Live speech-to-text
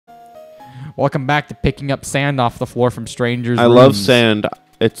Welcome back to picking up sand off the floor from strangers' I rooms. love sand.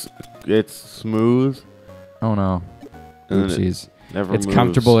 It's smooth. Oh no. Oopsies. Never It's moves.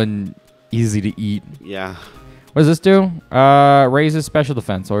 comfortable and easy to eat. Yeah. What does this do? Raises special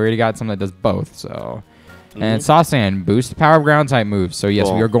defense. So we already got something that does both. So, and Saw Sand boosts the power of ground type moves. So yes,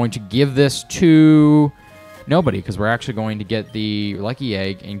 Cool. we are going to give this to nobody because we're actually going to get the lucky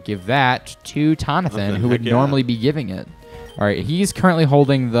egg and give that to Tonathan, who would normally be giving it. All right, he's currently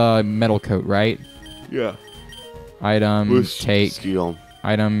holding the metal coat, right? Yeah. Item take. Skill.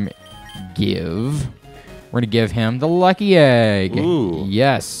 Item give. We're going to give him the lucky egg. Ooh.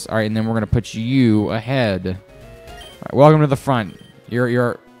 Yes. All right, and then we're going to put you ahead. All right, welcome to the front.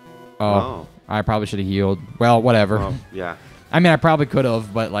 You're oh, I probably should have healed. Well, whatever. Oh, yeah. I mean, I probably could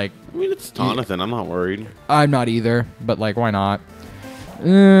have, but like I mean, it's Tonathan. I'm not worried. I'm not either, but like why not?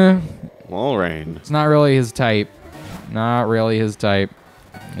 Well, Rain. It's not really his type. Not really his type.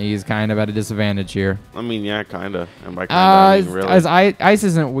 He's kind of at a disadvantage here. I mean, yeah, kind of. And by kind of, I mean, really. As ice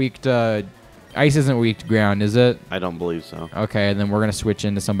isn't weak to ground, is it? I don't believe so. Okay, and then we're gonna switch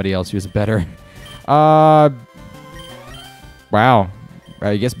into somebody else who's better. Wow.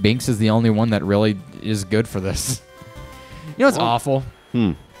 I guess Binks is the only one that really is good for this. You know what's awful?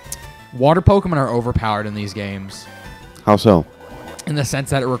 Water Pokemon are overpowered in these games. How so? In the sense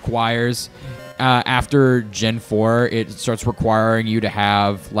that it requires, after Gen 4, it starts requiring you to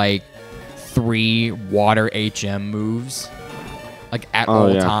have, like, 3 water HM moves. Like, at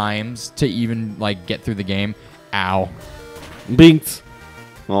all times to even, like, get through the game. Ow. Binks.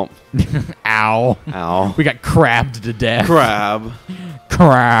 Well. Ow. Ow. We got crabbed to death. Crab.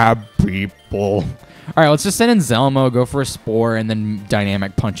 Crab people. All right, let's just send in Zelmo, go for a Spore, and then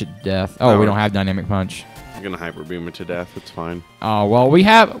Dynamic Punch it to death. Oh, we don't have Dynamic Punch. I'm going to Hyper Beam it to death. It's fine. Oh, well,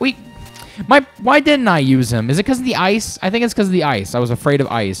 why didn't I use him? Is it because of the ice? I think it's because of the ice. I was afraid of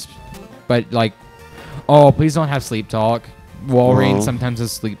ice. But, like, oh, please don't have Sleep Talk. Walrein sometimes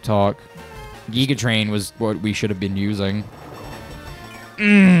has Sleep Talk. Giga Train was what we should have been using.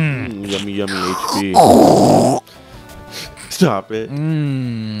 Yummy, yummy HP. Stop it.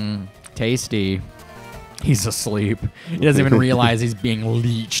 Tasty. He's asleep. He doesn't even realize he's being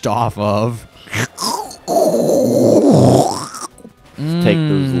leeched off of. Take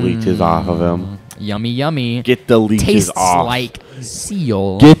those leeches off of him. Yummy, yummy. Get the leeches Tastes off. like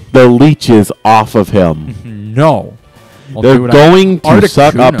seal. Get the leeches off of him. No. They're going to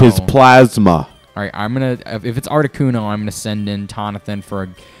suck up his plasma. All right, I'm gonna. If it's Articuno, I'm gonna send in Tonathan for a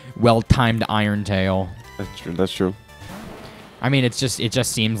well-timed Iron Tail. That's true. That's true. I mean, it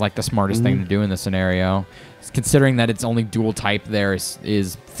just seems like the smartest thing to do in this scenario, considering that its only dual type there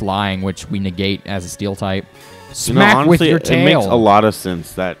is flying, which we negate as a steel type. Smack honestly, with your tail. It makes a lot of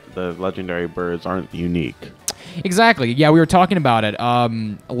sense that the legendary birds aren't unique. Exactly. Yeah, we were talking about it.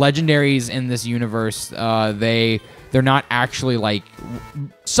 Legendaries in this universe, they're not actually like.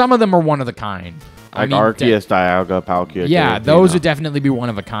 Some of them are one of the kind. Like Arceus, Dialga, Palkia. Yeah, those would definitely be one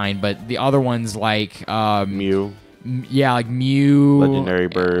of a kind. But the other ones like Mew. Yeah, like Mew. Legendary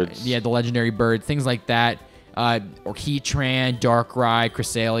birds. Yeah, the legendary birds, things like that. Or Heatran, Darkrai,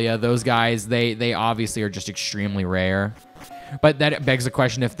 Cresselia, those guys, they obviously are just extremely rare. But that begs the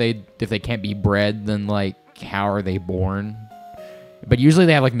question: if they can't be bred, then like how are they born? But usually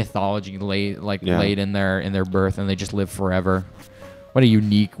they have like mythology laid in their birth, and they just live forever. What a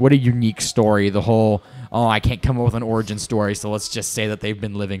unique story. The whole I can't come up with an origin story, so let's just say that they've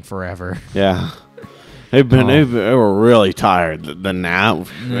been living forever. Yeah. They were really tired. The nap.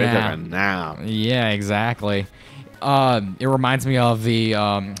 Now. Yeah, exactly. It reminds me of the.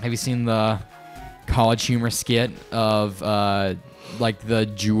 Have you seen the College Humor skit of like the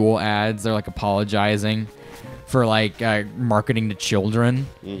Jewel ads? They're like apologizing for like marketing to children,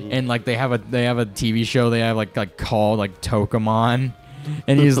 and like they have a TV show they have like called like Tokamon,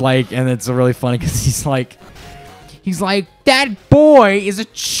 and he's like, and it's really funny because he's like, that boy is a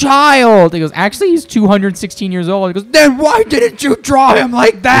child. He goes, actually, he's 216 years old. He goes, then why didn't you draw him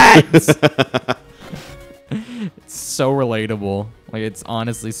like that? It's so relatable. Like, it's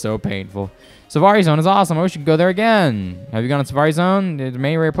honestly so painful. Safari Zone is awesome. I wish you could go there again. Have you gone to Safari Zone? There's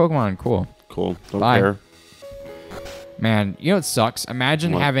many rare Pokemon. Cool. Cool. Don't Bye. care. Man, you know what sucks?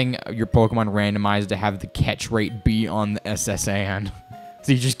 Imagine having your Pokemon randomized to have the catch rate be on the SSN.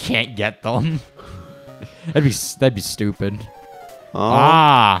 So you just can't get them. That'd be stupid.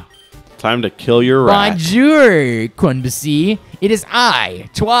 Time to kill your rat. Bonjour, Quinbasi. It is I,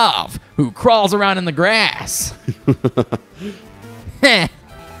 12, who crawls around in the grass.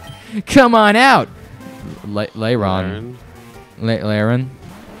 Come on out, Laren.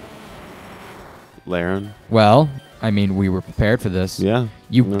 Laren. Well, I mean, we were prepared for this. Yeah.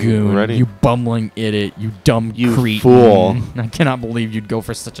 You No, goon. ready. You bumbling idiot. You dumb You cretin. fool. I cannot believe you'd go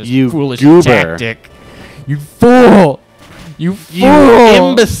for such a You foolish goober. tactic. You fool. You fool. You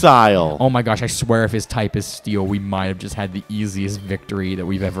imbecile. Oh my gosh, I swear if his type is steel, we might have just had the easiest victory that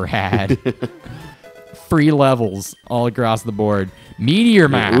we've ever had. Free levels all across the board. Meteor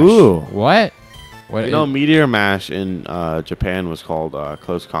Mash. Ooh. What? What? You know, Meteor Mash in Japan was called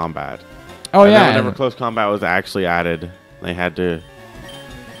Close Combat. Oh, And yeah. then whenever Close Combat was actually added, they had to...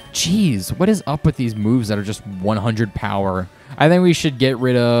 Jeez, what is up with these moves that are just 100 power? I think we should get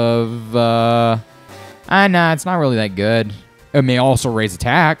rid of... nah, it's not really that good. It may also raise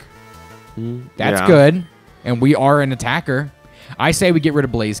attack. That's yeah. good. And we are an attacker. I say we get rid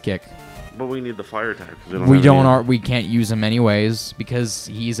of Blaze Kick. But we need the fire type. We can't use him anyways because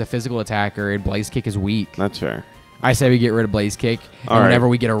he's a physical attacker and Blaze Kick is weak. That's fair. I say we get rid of Blaze Kick. And whenever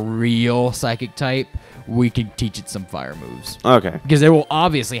we get a real psychic type, we can teach it some fire moves. Okay. Because it will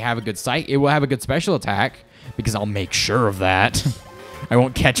obviously have a good it will have a good special attack because I'll make sure of that. I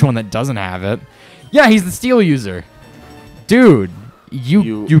won't catch one that doesn't have it. Yeah, he's the steel user. Dude,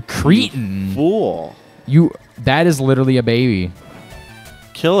 you cretin. You fool. That is literally a baby.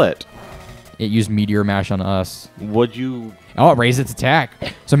 Kill it. It used Meteor Mash on us. Would you... Oh, it raised its attack.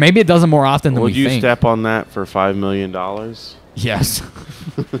 So maybe it does it more often than we think. Would you step on that for $5 million? Yes.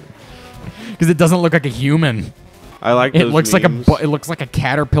 Because it doesn't look like a human. I like It those looks memes. like it looks like a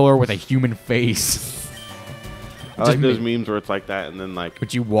caterpillar with a human face. I like those memes where it's like that, and then like...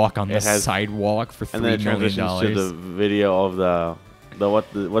 But you walk on the sidewalk for and then $3 it million. transitions to the video of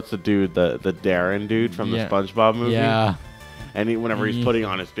what's the dude, the Darren dude from the SpongeBob movie? Yeah. And whenever he's putting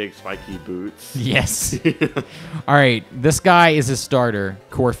on his big spiky boots. Yes. All right, this guy is his starter,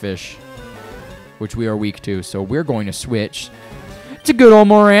 Corefish, which we are weak to. So we're going to switch to good old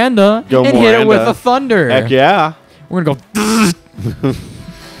Miranda hit it with a thunder. Heck yeah. We're going to go.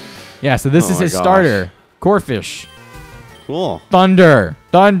 Yeah, so this is his starter, Corefish. Cool. Thunder.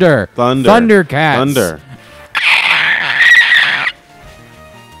 Thundercats. Thunder.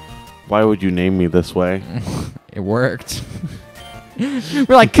 Why would you name me this way? It worked.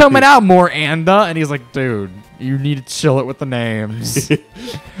 We're like, coming out more, Anda. And he's like, dude, you need to chill it with the names.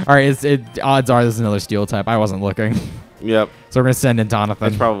 All right, odds are this is another steel type. I wasn't looking. Yep. So we're going to send in Jonathan.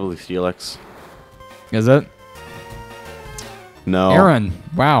 That's probably Steelix. Is it? No. Aaron.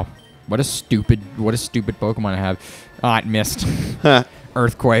 Wow. What a stupid Pokemon I have. Ah, it missed.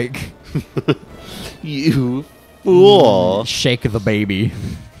 Earthquake. You fool. Shake the baby.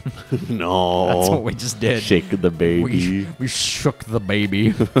 No. That's what we just did. Shake the baby. We shook the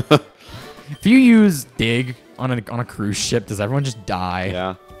baby. If you use dig on a cruise ship, does everyone just die?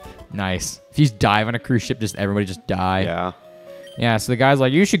 Yeah. Nice. If you dive on a cruise ship, does everybody just die? Yeah. Yeah, so the guy's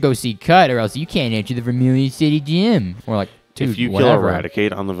like, you should go see Cut or else you can't enter the Vermilion City Gym. We're like, dude, if you whatever. kill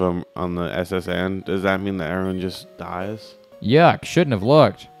Eradicate on the SSN, does that mean that everyone just dies? Yuck, shouldn't have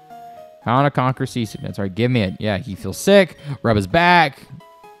looked. How to conquer seasickness. All right, give me it. Yeah, he feels sick. Rub his back,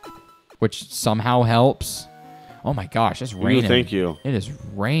 which somehow helps. Oh my gosh, it's raining. Thank you. It is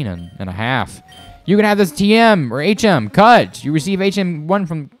raining and a half. You can have this TM or HM cut. You receive HM1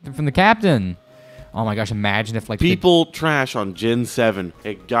 from the captain. Oh my gosh, imagine if like people trash on Gen 7.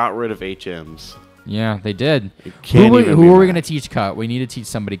 It got rid of HMs. Yeah, they did. Who are we going to teach cut? We need to teach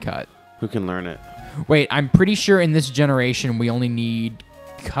somebody cut. Who can learn it? Wait, I'm pretty sure in this generation we only need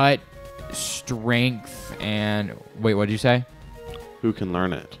cut, strength, and... Wait, what did you say? Who can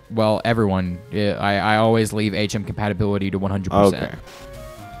learn it? Well, everyone. I always leave HM compatibility to 100%. Okay.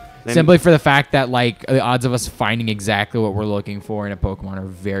 Simply for the fact that like the odds of us finding exactly what we're looking for in a Pokemon are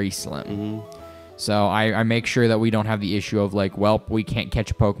very slim. Mm-hmm. So I make sure that we don't have the issue of like, well, we can't catch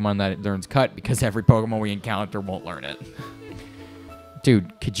a Pokemon that learns cut because every Pokemon we encounter won't learn it.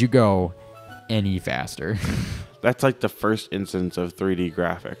 Dude, could you go any faster? That's like the first instance of 3D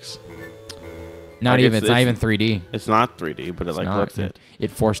graphics. It's not even 3D. It's not 3D, but it like looks it.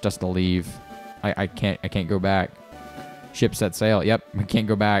 It forced us to leave. I can't go back. Ship set sail. Yep, we can't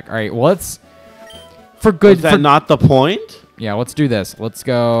go back. All right, well, let's Is that not the point? Yeah, let's do this. Let's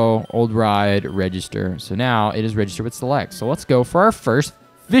go old ride register. So now it is registered with select. So let's go for our first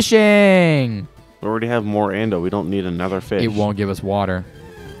fishing. We already have more Ando. We don't need another fish. It won't give us water.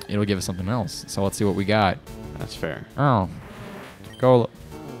 It'll give us something else. So let's see what we got. That's fair. Oh, Golem.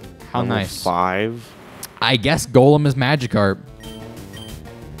 How Level nice. 5. I guess Golem is Magikarp.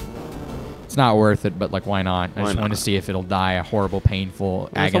 It's not worth it, but like, why not? I just want to see if it'll die a horrible, painful,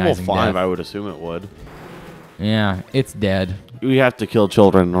 agonizing level 5, death. I would assume it would. Yeah, it's dead. We have to kill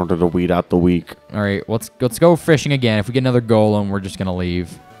children in order to weed out the weak. All right, let's go fishing again. If we get another Golem, we're just gonna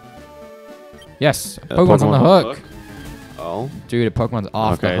leave. Yes, Pokemon's on the hook. Oh, dude, Pokemon's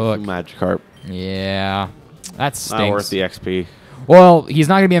off the hook. Magikarp. Yeah, that stinks. Not worth the XP. Well, he's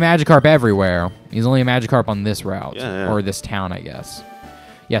not gonna be a Magikarp everywhere. He's only a Magikarp on this route or this town, I guess.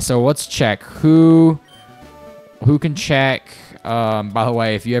 Yeah. So let's check who can check. By the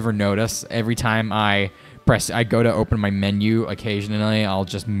way, if you ever notice, every time I go to open my menu, occasionally I'll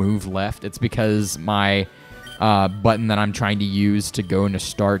just move left. It's because my button that I'm trying to use to go into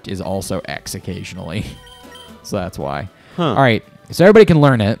start is also X occasionally. So that's why. Huh. All right, so everybody can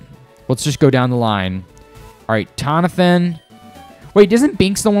learn it. Let's just go down the line. All right, Tonathan. Wait, isn't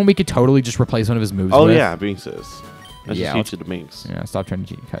Binks the one we could totally just replace one of his moves with? Oh, yeah, Binks is. Let's just teach it to Binks. Yeah, stop trying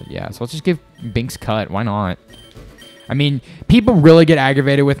to cheat cut. Yeah, so let's just give Binks cut. Why not? I mean, people really get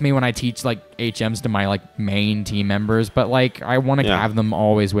aggravated with me when I teach, like, HMs to my, like, main team members, but, like, I want to have them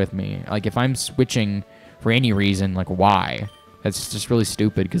always with me. Like, if I'm switching for any reason, like, why? That's just really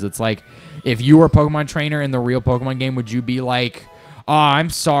stupid, because it's like, if you were a Pokemon trainer in the real Pokemon game, would you be like, oh, I'm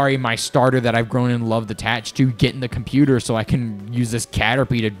sorry, my starter that I've grown and loved attached to, get in the computer so I can use this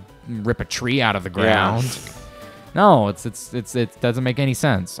Caterpie to rip a tree out of the ground? Yeah. No, it doesn't make any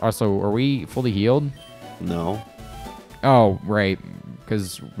sense. Also, are we fully healed? No. Oh, right,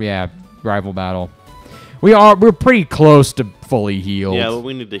 because, yeah, rival battle. We're pretty close to fully healed. Yeah, well,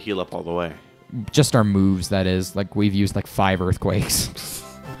 we need to heal up all the way. Just our moves, that is. Like, we've used, like, 5 Earthquakes.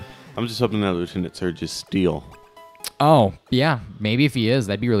 I'm just hoping that Lieutenant Surge is Steel. Oh, yeah, maybe if he is,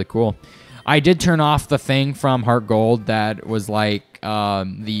 that'd be really cool. I did turn off the thing from Heart Gold that was, like,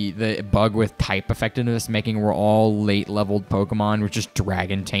 the bug with type effectiveness, making we're all late-leveled Pokemon with just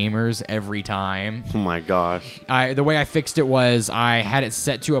Dragon Tamers every time. Oh my gosh. The way I fixed it was I had it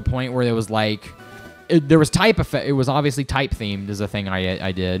set to a point where there was, like, there was type effect. It was obviously type-themed is a thing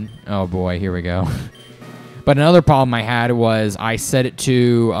I did. Oh, boy, here we go. But another problem I had was I set it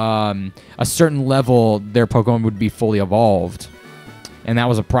to a certain level, their Pokemon would be fully evolved. And that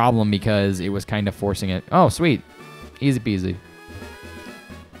was a problem because it was kind of forcing it. Oh, sweet. Easy peasy.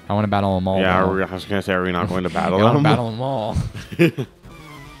 I want to battle them all. Yeah, I was going to say, are we not going to battle them? I want to battle them all.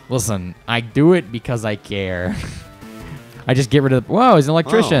 Listen, I do it because I care. I just get rid of... Whoa, he's an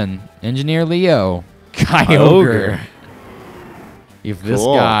electrician. Oh. Engineer Leo. Kyogre. If this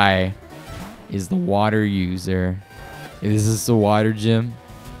guy is the water user... Is this the water gym?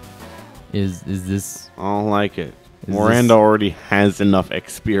 Is this... I don't like it. Miranda already has enough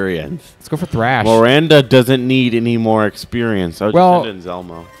experience. Let's go for Thrash. Miranda doesn't need any more experience. I'll just send in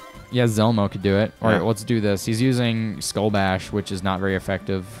Zelmo. Yeah, Zelmo could do it. All right, let's do this. He's using Skull Bash, which is not very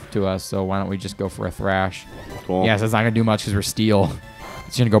effective to us, so why don't we just go for a Thrash? Cool. Yeah, so it's not going to do much because we're Steel.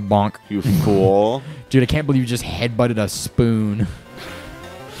 It's going to go bonk. You fool. Dude, I can't believe you just headbutted a spoon.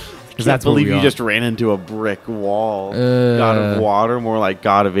 I can't believe you just ran into a brick wall. God of Water, more like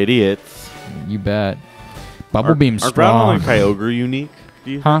God of Idiots. You bet. Bubble Beam's strong. Are Groudon and Kyogre unique?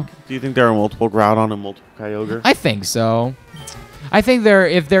 Do you think there are multiple Groudon and multiple Kyogre? I think so. I think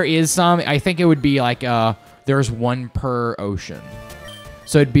if there is some, I think it would be like there's one per ocean.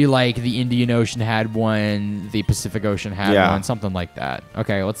 So it'd be like the Indian Ocean had one, the Pacific Ocean had one, something like that.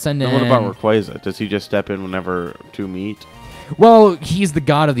 Okay, let's send in. What about Rayquaza? Does he just step in whenever two meet? Well, he's the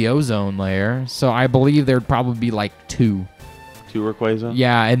god of the ozone layer, so I believe there'd probably be like two. Two Rayquaza?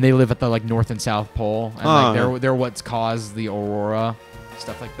 Yeah, and they live at the like North and South Pole, and like they're what's caused the aurora,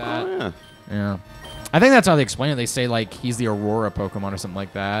 stuff like that. Oh, yeah. Yeah. I think that's how they explain it. They say like he's the Aurora Pokemon or something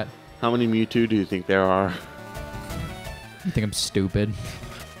like that. How many Mewtwo do you think there are? You think I'm stupid?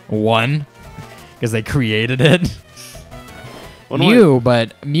 One, because they created it. Mew,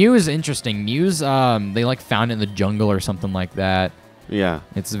 but Mew is interesting. Mew's they like found it in the jungle or something like that. Yeah,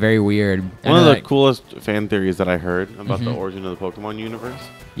 it's very weird. One of the coolest fan theories that I heard about the origin of the Pokemon universe.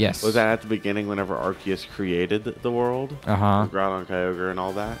 Yes, was that at the beginning, whenever Arceus created the world, Groudon, Kyogre, and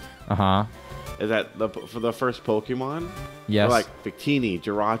all that. Is that for the first Pokemon? Yes. Like Victini,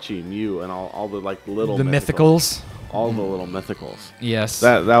 Jirachi, Mew, and all the like little mythicals. All the little mythicals. Yes.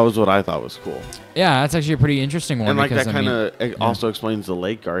 That was what I thought was cool. Yeah, that's actually a pretty interesting one. And like that kind of also explains the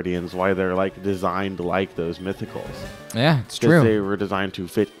Lake Guardians, why they're like designed like those mythicals. Yeah, it's true. They were designed to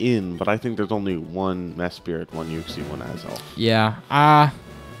fit in, but I think there's only one Mess Spirit, one Uxie, one Azelf. Yeah.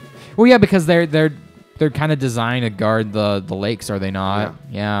 Well, yeah, because they're kind of designed to guard the lakes, are they not?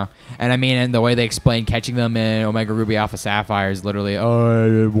 Yeah. And I mean, and the way they explain catching them in Omega Ruby Alpha Sapphire is literally, a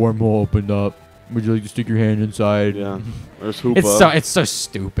wormhole opened up. Would you like to stick your hand inside? Yeah. There's Hoopa. It's so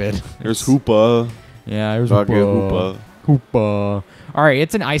stupid. There's Hoopa. Yeah, there's Hoopa. All right,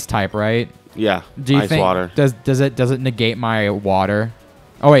 it's an ice type, right? Yeah. Do you think water. Does it negate my water?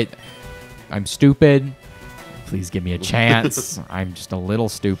 Oh wait, I'm stupid. Please give me a chance. I'm just a little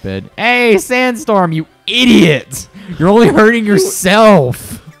stupid. Hey, Sandstorm, you idiot! You're only hurting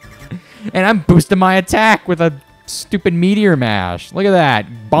yourself. And I'm boosting my attack with a stupid meteor mash. Look at that.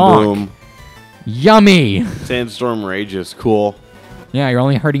 Bonk. Boom. Yummy. Sandstorm Rages. Cool. Yeah, you're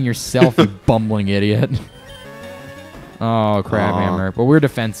only hurting yourself, you bumbling idiot. Oh, crap hammer. But we're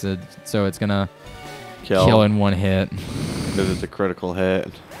defensive, so it's gonna kill in one hit. Because it's a critical hit.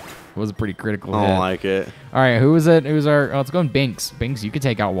 It was a pretty critical hit. I don't like it. All right, who was it? It was our... Oh, let's go in Binks. Binks, you could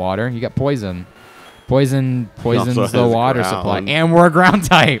take out water. You got poison. Poison's the water supply. And we're a ground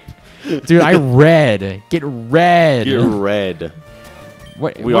type. Dude, I red. Get red. Get red.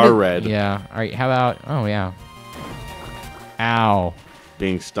 We are red. Yeah. All right, how about... Oh, yeah. Ow.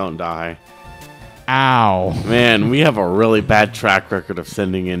 Binks, don't die. Ow. Man, we have a really bad track record of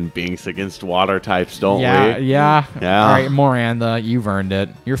sending in Binks against water types, don't we? Yeah. All right, Miranda, you've earned it.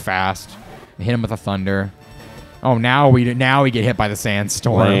 You're fast. Hit him with a thunder. Oh, now we get hit by the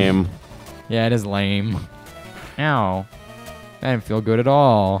sandstorm. Lame. Yeah, it is lame. Ow. That didn't feel good at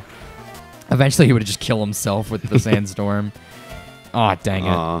all. Eventually, he would just kill himself with the sandstorm. Oh, dang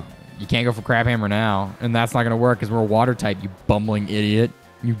it. You can't go for Crab Hammer now. And that's not going to work because we're a water type, you bumbling idiot.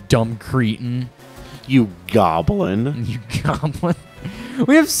 You dumb cretin. You goblin. You goblin.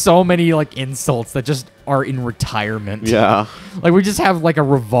 We have so many, like, insults that just are in retirement. Yeah. Like, we just have, like, a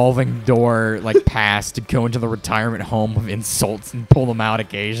revolving door, like, pass to go into the retirement home of insults and pull them out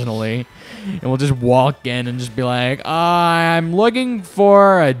occasionally. And we'll just walk in and just be like, I'm looking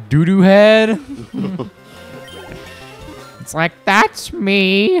for a doo-doo head. It's like, that's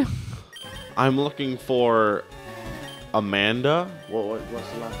me. I'm looking for Amanda. What's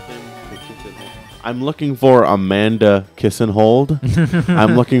the last name? I'm looking for Amanda Kisinold.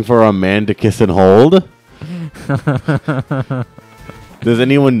 I'm looking for Amanda Kisinold. Does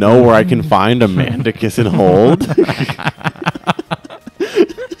anyone know where I can find Amanda Kisinold?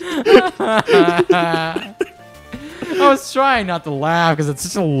 I was trying not to laugh because it's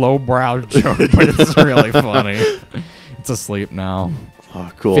such a lowbrow joke, but it's really funny. It's asleep now.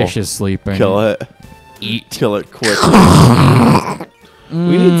 Oh, cool. Fish is sleeping. Kill it. Eat. Kill it quick.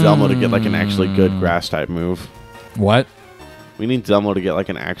 We need Zelmo to get like an actually good grass type move. What? We need Zelmo to get like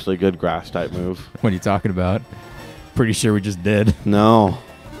an actually good grass type move. What are you talking about? Pretty sure we just did. No.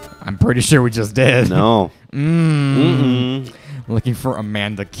 I'm pretty sure we just did. No. Looking for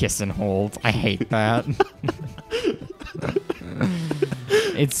Amanda Kissinhold. I hate that.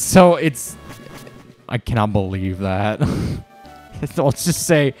 I cannot believe that. Let's just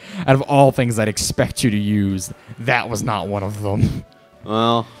say, out of all things I'd expect you to use, that was not one of them.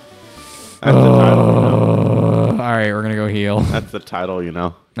 Well, that's the title. All right, we're gonna go heal. That's the title, you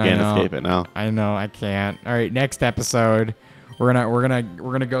know. Can't escape it now. I know, I can't. All right, next episode, we're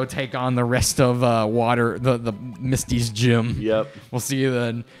gonna go take on the rest of the Misty's gym. Yep. We'll see you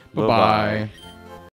then. Bye bye.